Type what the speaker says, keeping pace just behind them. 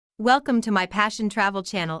Welcome to my Passion Travel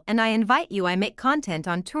channel, and I invite you. I make content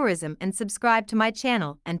on tourism, and subscribe to my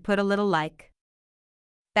channel and put a little like.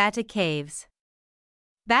 Bata Caves.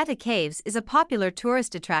 Bata Caves is a popular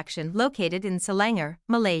tourist attraction located in Selangor,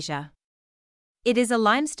 Malaysia. It is a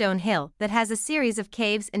limestone hill that has a series of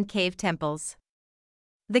caves and cave temples.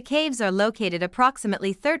 The caves are located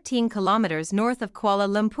approximately 13 kilometers north of Kuala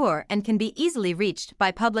Lumpur and can be easily reached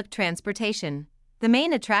by public transportation. The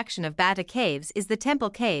main attraction of Bata Caves is the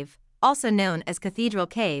Temple Cave, also known as Cathedral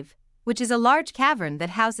Cave, which is a large cavern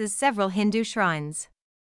that houses several Hindu shrines.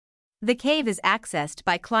 The cave is accessed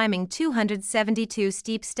by climbing 272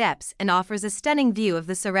 steep steps and offers a stunning view of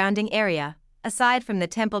the surrounding area. Aside from the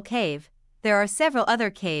Temple Cave, there are several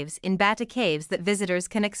other caves in Bata Caves that visitors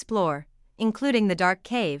can explore, including the Dark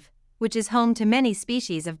Cave, which is home to many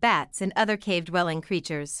species of bats and other cave-dwelling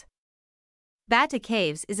creatures. Bata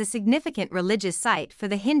Caves is a significant religious site for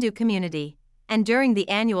the Hindu community, and during the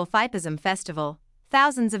annual Thaipusam festival,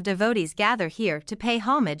 thousands of devotees gather here to pay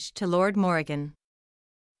homage to Lord Murugan.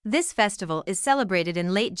 This festival is celebrated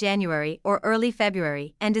in late January or early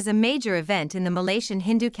February and is a major event in the Malaysian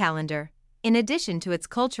Hindu calendar. In addition to its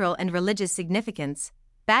cultural and religious significance,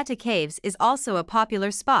 Bata Caves is also a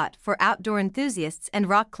popular spot for outdoor enthusiasts and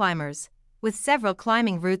rock climbers, with several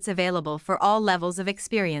climbing routes available for all levels of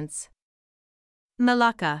experience.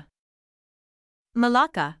 Malacca.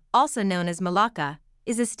 Malacca, also known as Malacca,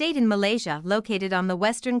 is a state in Malaysia located on the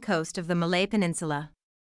western coast of the Malay Peninsula.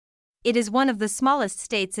 It is one of the smallest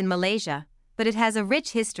states in Malaysia, but it has a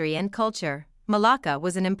rich history and culture. Malacca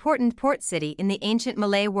was an important port city in the ancient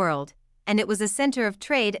Malay world, and it was a center of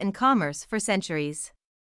trade and commerce for centuries.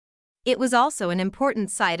 It was also an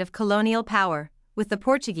important site of colonial power, with the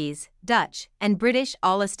Portuguese, Dutch, and British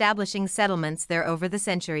all establishing settlements there over the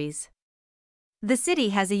centuries. The city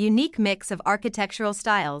has a unique mix of architectural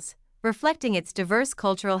styles, reflecting its diverse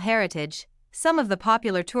cultural heritage. Some of the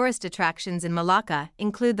popular tourist attractions in Malacca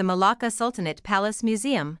include the Malacca Sultanate Palace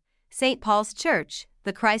Museum, St. Paul's Church,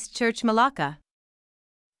 the Christ Church Malacca,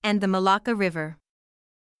 and the Malacca River.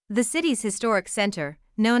 The city's historic center,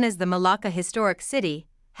 known as the Malacca Historic City,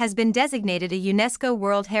 has been designated a UNESCO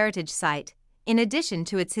World Heritage Site. In addition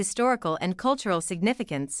to its historical and cultural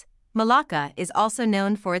significance, Malacca is also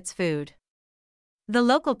known for its food. The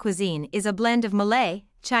local cuisine is a blend of Malay,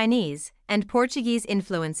 Chinese, and Portuguese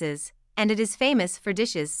influences, and it is famous for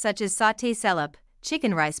dishes such as satay selap,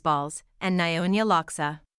 chicken rice balls, and Nyonya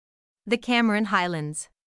laksa. The Cameron Highlands.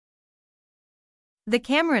 The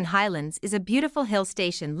Cameron Highlands is a beautiful hill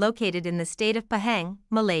station located in the state of Pahang,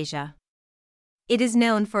 Malaysia. It is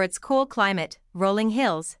known for its cool climate, rolling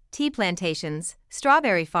hills, tea plantations,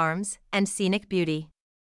 strawberry farms, and scenic beauty.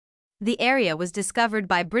 The area was discovered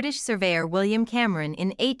by British surveyor William Cameron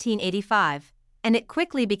in 1885, and it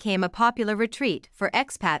quickly became a popular retreat for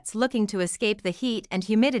expats looking to escape the heat and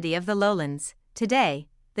humidity of the lowlands. Today,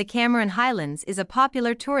 the Cameron Highlands is a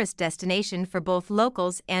popular tourist destination for both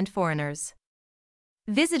locals and foreigners.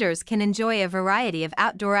 Visitors can enjoy a variety of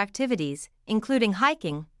outdoor activities, including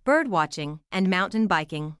hiking, birdwatching, and mountain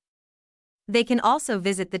biking. They can also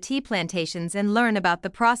visit the tea plantations and learn about the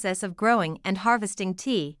process of growing and harvesting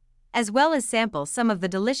tea, as well as sample some of the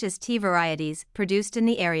delicious tea varieties produced in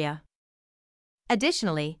the area.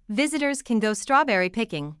 Additionally, visitors can go strawberry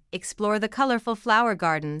picking, explore the colorful flower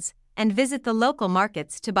gardens, and visit the local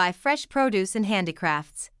markets to buy fresh produce and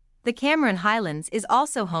handicrafts. The Cameron Highlands is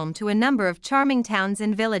also home to a number of charming towns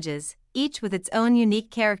and villages, each with its own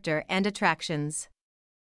unique character and attractions.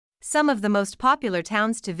 Some of the most popular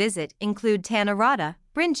towns to visit include Tanah,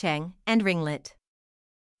 Brinchang, and Ringlet.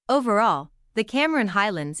 Overall, the Cameron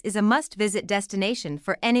Highlands is a must-visit destination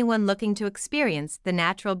for anyone looking to experience the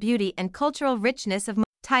natural beauty and cultural richness of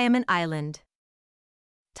Tioman Island.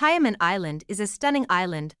 Tioman Island is a stunning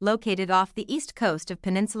island located off the east coast of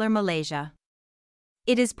Peninsular Malaysia.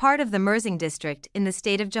 It is part of the Mersing district in the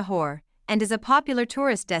state of Johor, and is a popular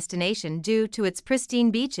tourist destination due to its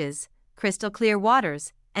pristine beaches, crystal-clear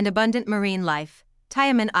waters, and abundant marine life.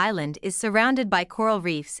 Tioman Island is surrounded by coral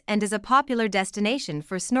reefs and is a popular destination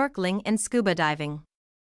for snorkeling and scuba diving.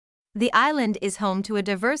 The island is home to a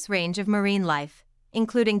diverse range of marine life,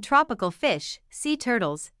 including tropical fish, sea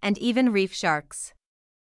turtles, and even reef sharks.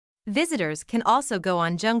 Visitors can also go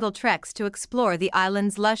on jungle treks to explore the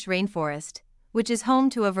island's lush rainforest, which is home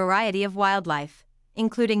to a variety of wildlife,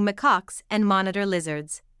 including macaques and monitor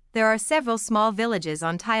lizards. There are several small villages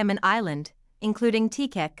on Tioman Island, including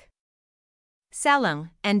Tikek,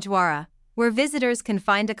 Salung, and Juara, where visitors can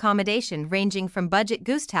find accommodation ranging from budget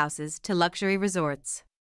guest houses to luxury resorts.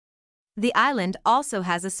 The island also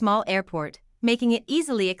has a small airport, making it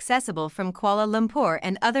easily accessible from Kuala Lumpur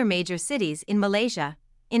and other major cities in Malaysia.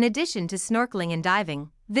 In addition to snorkeling and diving,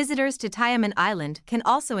 visitors to Tioman Island can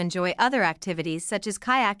also enjoy other activities such as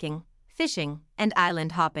kayaking, fishing, and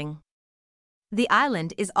island hopping. The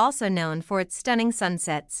island is also known for its stunning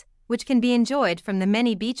sunsets, which can be enjoyed from the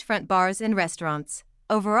many beachfront bars and restaurants.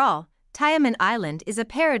 Overall, Tioman Island is a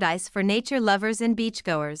paradise for nature lovers and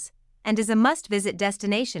beachgoers, and is a must-visit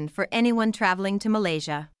destination for anyone traveling to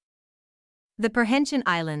Malaysia. The Perhentian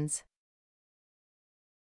Islands.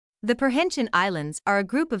 The Perhentian Islands are a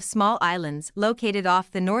group of small islands located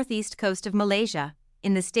off the northeast coast of Malaysia,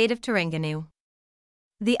 in the state of Terengganu.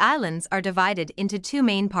 The islands are divided into two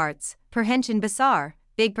main parts, Perhentian Besar,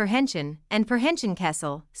 Big Perhentian, and Perhentian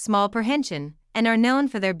Kecil, Small Perhentian, and are known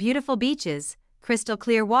for their beautiful beaches, crystal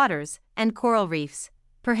clear waters, and coral reefs.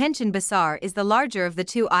 Perhentian Besar is the larger of the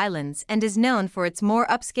two islands and is known for its more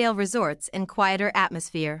upscale resorts and quieter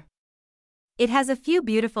atmosphere. It has a few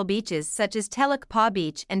beautiful beaches such as Teluk Pa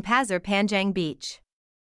Beach and Pasir Panjang Beach.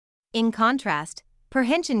 In contrast,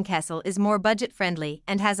 Perhentian Kecil is more budget-friendly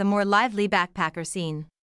and has a more lively backpacker scene.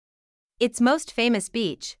 Its most famous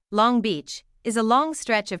beach, Long Beach, is a long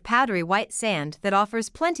stretch of powdery white sand that offers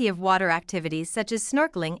plenty of water activities such as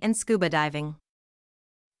snorkeling and scuba diving.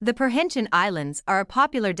 The Perhentian Islands are a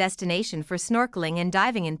popular destination for snorkeling and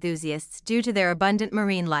diving enthusiasts due to their abundant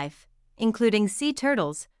marine life, including sea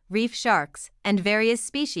turtles, reef sharks, and various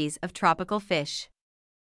species of tropical fish.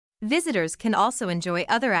 Visitors can also enjoy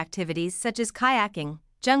other activities such as kayaking,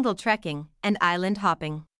 jungle trekking, and island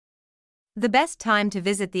hopping. The best time to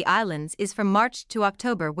visit the islands is from March to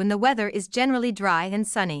October when the weather is generally dry and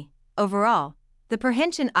sunny. Overall, the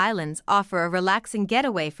Perhentian Islands offer a relaxing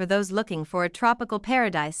getaway for those looking for a tropical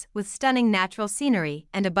paradise with stunning natural scenery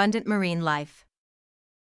and abundant marine life.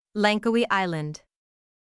 Langkawi Island.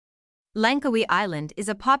 Langkawi Island is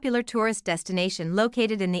a popular tourist destination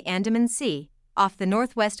located in the Andaman Sea, off the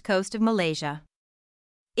northwest coast of Malaysia.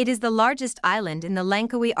 It is the largest island in the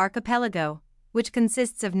Langkawi archipelago, which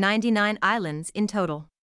consists of 99 islands in total.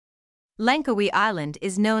 Langkawi Island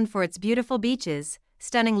is known for its beautiful beaches,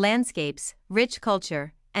 stunning landscapes, rich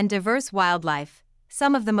culture, and diverse wildlife.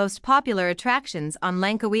 Some of the most popular attractions on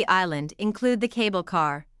Langkawi Island include the cable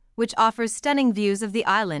car, which offers stunning views of the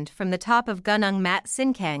island from the top of Gunung Mat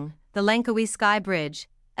Sinkang, the Langkawi Sky Bridge,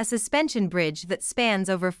 a suspension bridge that spans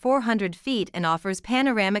over 400 feet and offers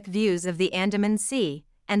panoramic views of the Andaman Sea,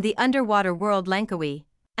 and the underwater world Langkawi,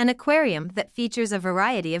 an aquarium that features a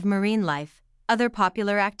variety of marine life. Other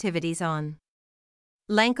popular activities on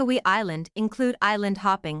Langkawi Island include island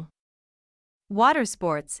hopping, water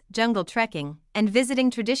sports, jungle trekking, and visiting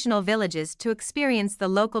traditional villages to experience the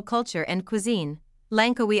local culture and cuisine.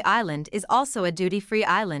 Langkawi Island is also a duty-free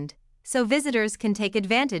island, so visitors can take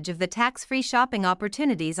advantage of the tax-free shopping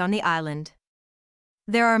opportunities on the island.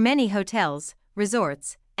 There are many hotels,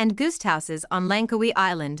 resorts, and guesthouses on Langkawi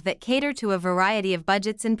Island that cater to a variety of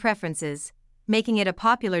budgets and preferences, making it a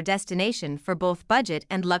popular destination for both budget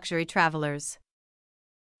and luxury travelers.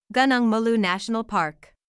 Gunung Mulu National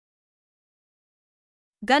Park.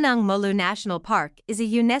 Gunung Mulu National Park is a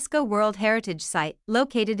UNESCO World Heritage Site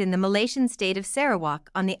located in the Malaysian state of Sarawak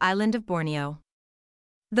on the island of Borneo.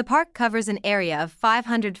 The park covers an area of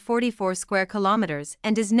 544 square kilometers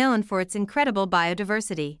and is known for its incredible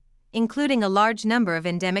biodiversity, including a large number of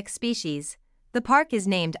endemic species. The park is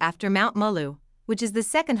named after Mount Mulu, which is the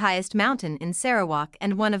second highest mountain in Sarawak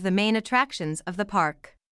and one of the main attractions of the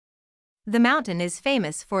park. The mountain is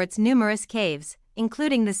famous for its numerous caves,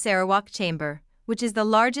 including the Sarawak Chamber, which is the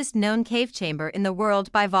largest known cave chamber in the world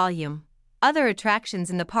by volume. Other attractions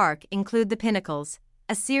in the park include the Pinnacles,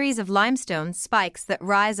 a series of limestone spikes that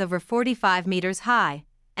rise over 45 meters high,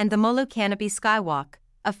 and the Mulu Canopy Skywalk,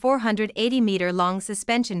 a 480-meter-long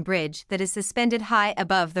suspension bridge that is suspended high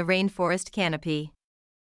above the rainforest canopy.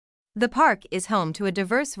 The park is home to a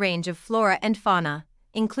diverse range of flora and fauna,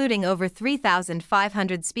 including over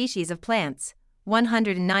 3,500 species of plants,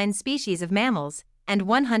 109 species of mammals, and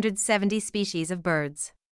 170 species of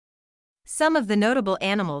birds. Some of the notable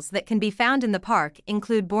animals that can be found in the park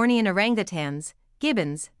include Bornean orangutans,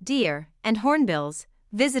 gibbons, deer, and hornbills.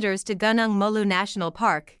 Visitors to Gunung Mulu National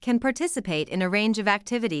Park can participate in a range of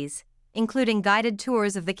activities, including guided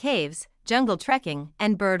tours of the caves, jungle trekking,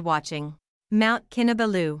 and bird watching. Mount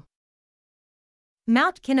Kinabalu.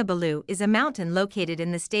 Mount Kinabalu is a mountain located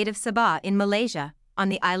in the state of Sabah in Malaysia, on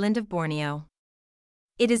the island of Borneo.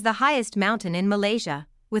 It is the highest mountain in Malaysia,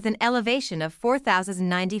 with an elevation of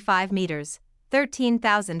 4,095 meters,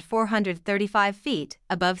 13,435 feet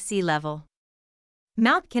above sea level.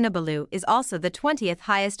 Mount Kinabalu is also the 20th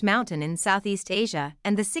highest mountain in Southeast Asia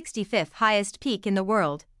and the 65th highest peak in the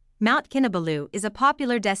world. Mount Kinabalu is a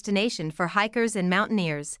popular destination for hikers and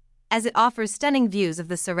mountaineers, as it offers stunning views of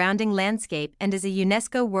the surrounding landscape and is a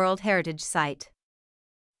UNESCO World Heritage Site.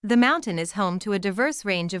 The mountain is home to a diverse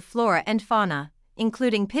range of flora and fauna,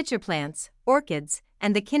 including pitcher plants, orchids,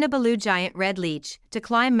 and the Kinabalu giant red leech. To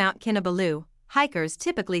climb Mount Kinabalu, hikers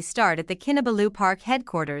typically start at the Kinabalu Park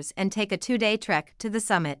headquarters and take a 2-day trek to the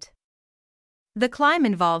summit. The climb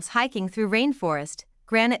involves hiking through rainforest,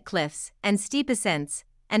 granite cliffs, and steep ascents,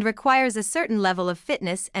 and requires a certain level of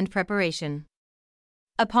fitness and preparation.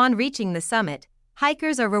 Upon reaching the summit,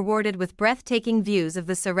 hikers are rewarded with breathtaking views of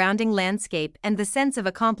the surrounding landscape and the sense of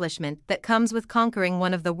accomplishment that comes with conquering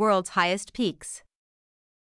one of the world's highest peaks.